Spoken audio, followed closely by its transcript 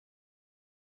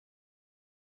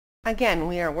Again,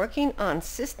 we are working on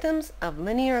systems of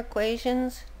linear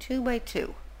equations 2 by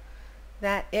 2.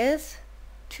 That is,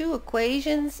 two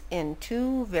equations in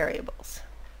two variables.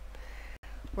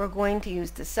 We're going to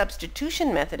use the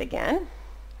substitution method again,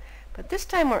 but this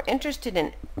time we're interested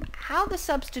in how the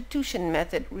substitution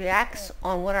method reacts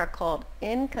on what are called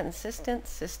inconsistent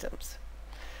systems.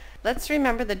 Let's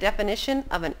remember the definition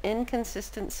of an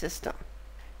inconsistent system.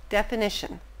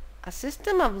 Definition: a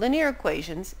system of linear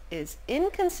equations is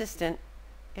inconsistent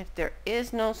if there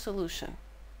is no solution.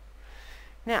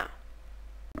 Now,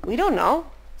 we don't know.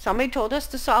 Somebody told us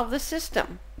to solve this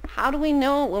system. How do we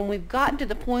know when we've gotten to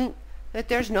the point that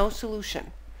there's no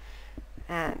solution?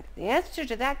 And the answer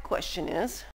to that question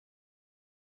is,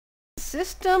 the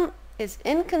system is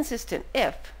inconsistent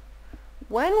if,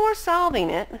 when we're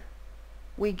solving it,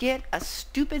 we get a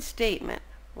stupid statement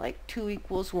like 2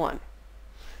 equals 1.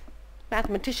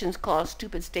 Mathematicians call a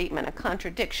stupid statement a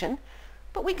contradiction,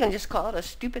 but we can just call it a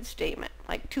stupid statement,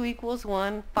 like 2 equals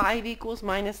 1, 5 equals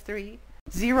minus 3,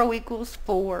 0 equals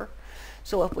 4.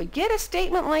 So if we get a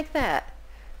statement like that,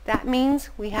 that means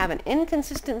we have an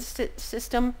inconsistent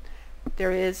system.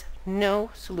 There is no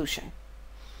solution.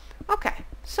 Okay,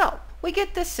 so we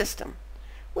get this system.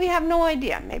 We have no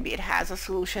idea. Maybe it has a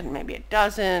solution, maybe it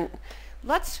doesn't.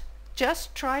 Let's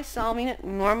just try solving it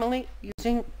normally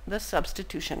using the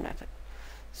substitution method.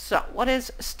 So what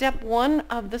is step 1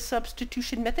 of the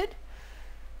substitution method?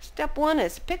 Step 1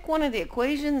 is pick one of the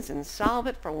equations and solve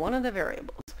it for one of the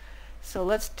variables. So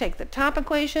let's take the top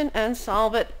equation and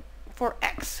solve it for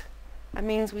x. That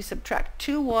means we subtract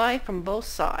 2y from both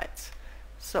sides.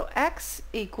 So x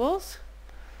equals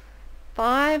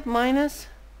 5 minus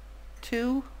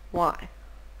 2y.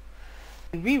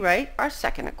 We rewrite our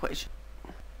second equation.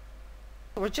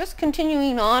 We're just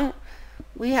continuing on.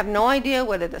 We have no idea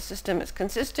whether the system is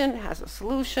consistent, has a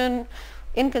solution,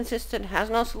 inconsistent, has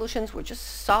no solutions. We're just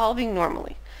solving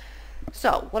normally.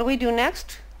 So what do we do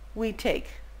next? We take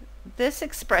this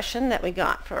expression that we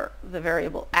got for the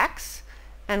variable x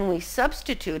and we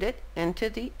substitute it into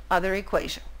the other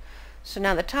equation. So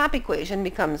now the top equation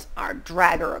becomes our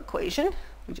dragger equation.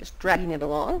 We're just dragging it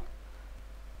along.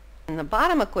 In the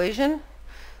bottom equation,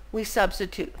 we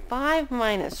substitute 5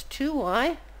 minus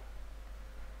 2y,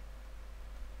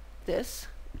 this,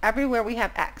 everywhere we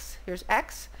have x. Here's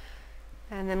x,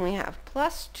 and then we have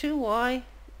plus 2y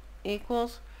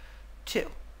equals 2.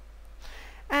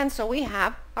 And so we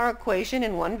have our equation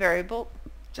in one variable,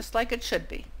 just like it should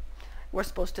be. We're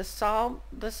supposed to solve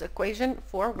this equation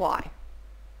for y.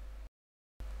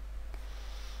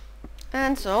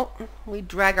 And so we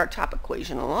drag our top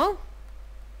equation along.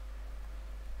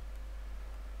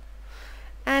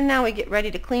 And now we get ready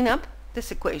to clean up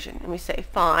this equation. And we say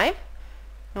 5,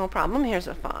 no problem, here's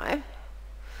a 5,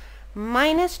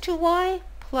 minus 2y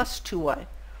plus 2y.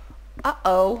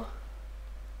 Uh-oh,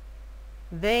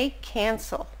 they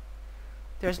cancel.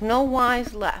 There's no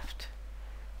y's left.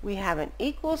 We have an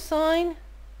equal sign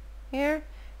here,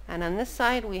 and on this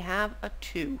side we have a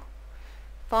 2.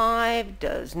 5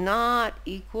 does not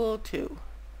equal 2.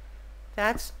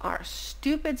 That's our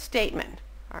stupid statement,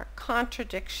 our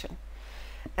contradiction.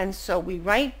 And so we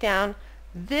write down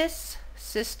this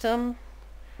system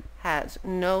has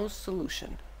no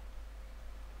solution.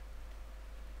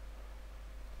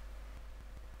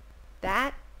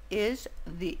 That is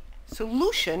the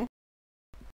solution.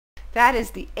 That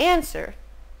is the answer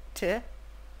to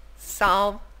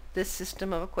solve this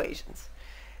system of equations.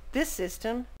 This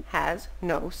system has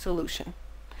no solution.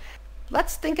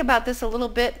 Let's think about this a little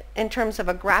bit in terms of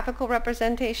a graphical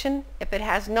representation. If it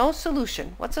has no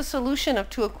solution, what's a solution of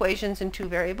two equations in two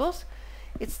variables?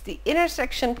 It's the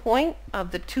intersection point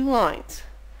of the two lines.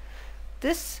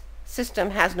 This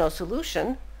system has no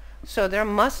solution, so there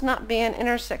must not be an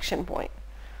intersection point.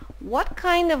 What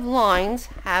kind of lines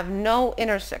have no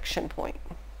intersection point?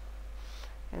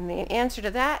 And the answer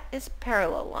to that is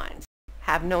parallel lines.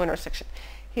 Have no intersection.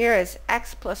 Here is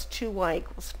x plus 2y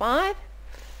equals 5.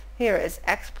 Here is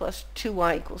x plus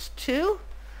 2y equals 2.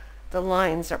 The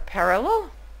lines are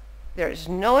parallel. There is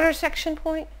no intersection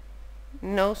point,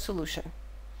 no solution.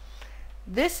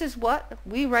 This is what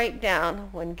we write down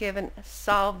when given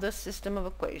solve this system of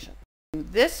equations. Do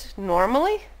this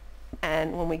normally,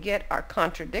 and when we get our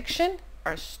contradiction,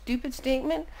 our stupid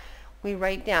statement, we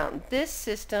write down this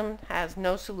system has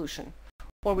no solution.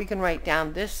 Or we can write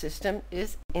down this system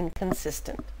is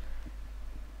inconsistent.